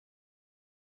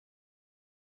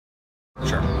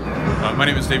Sure. My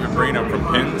name is David Breen. I'm from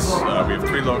Pinz. We have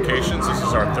 3 locations. This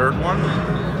is our 3rd one,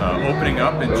 opening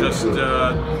up in just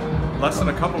less than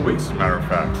a couple weeks, as a matter of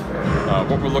fact.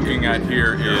 What we're looking at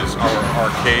here is our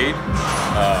arcade.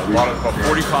 A lot of about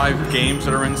 45 games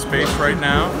that are in space right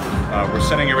now. We're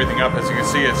setting everything up. As you can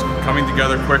see, it's coming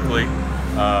together quickly.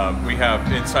 We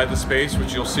have inside the space,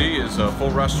 which you'll see is a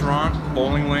full restaurant,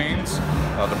 bowling lanes,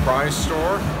 the prize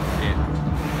store.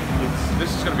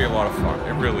 This is going to be a lot of fun.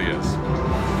 It really is.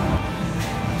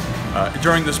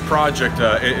 During this project,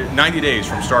 90 days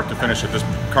from start to finish at this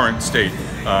current state,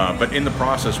 but in the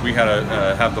process we had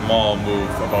to have the mall move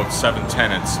about 7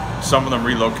 tenants. Some of them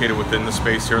relocated within the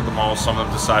space here at the mall, some of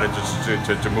them decided just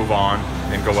to move on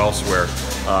and go elsewhere.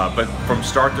 But from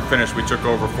start to finish we took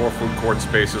over 4 food court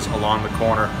spaces along the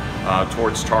corner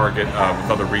towards Target with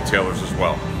other retailers as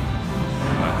well.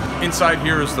 Inside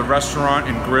here is the restaurant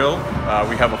and grill.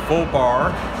 We have a full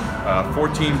bar,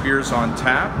 14 beers on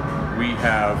tap. We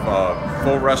have a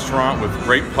full restaurant with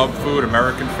great pub food,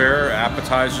 American fare,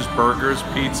 appetizers, burgers,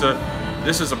 pizza.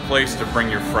 This is a place to bring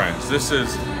your friends. This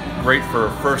is great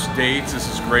for first dates.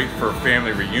 This is great for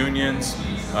family reunions.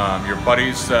 Your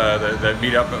buddies that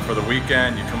meet up for the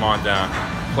weekend, you come on down.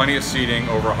 Plenty of seating,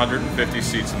 over 150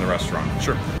 seats in the restaurant.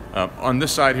 Sure. On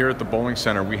this side here at the bowling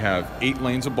center, we have 8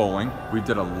 lanes of bowling. We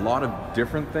did a lot of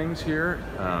different things here.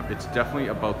 It's definitely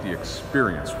about the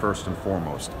experience first and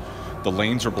foremost. The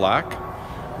lanes are black.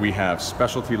 We have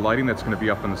specialty lighting that's going to be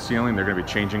up on the ceiling. They're going to be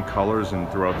changing colors and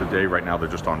throughout the day. Right now they're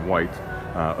just on white.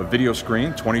 A video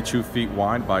screen, 22 feet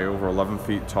wide by over 11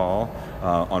 feet tall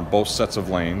on both sets of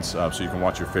lanes, so you can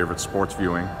watch your favorite sports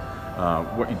viewing.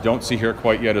 What you don't see here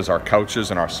quite yet is our couches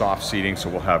and our soft seating, so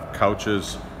we'll have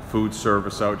couches, food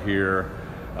service out here.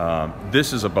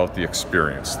 This is about the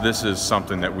experience. This is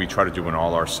something that we try to do in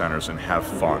all our centers and have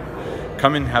fun.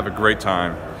 Come in, have a great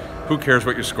time. Who cares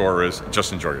what your score is?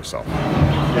 Just enjoy yourself.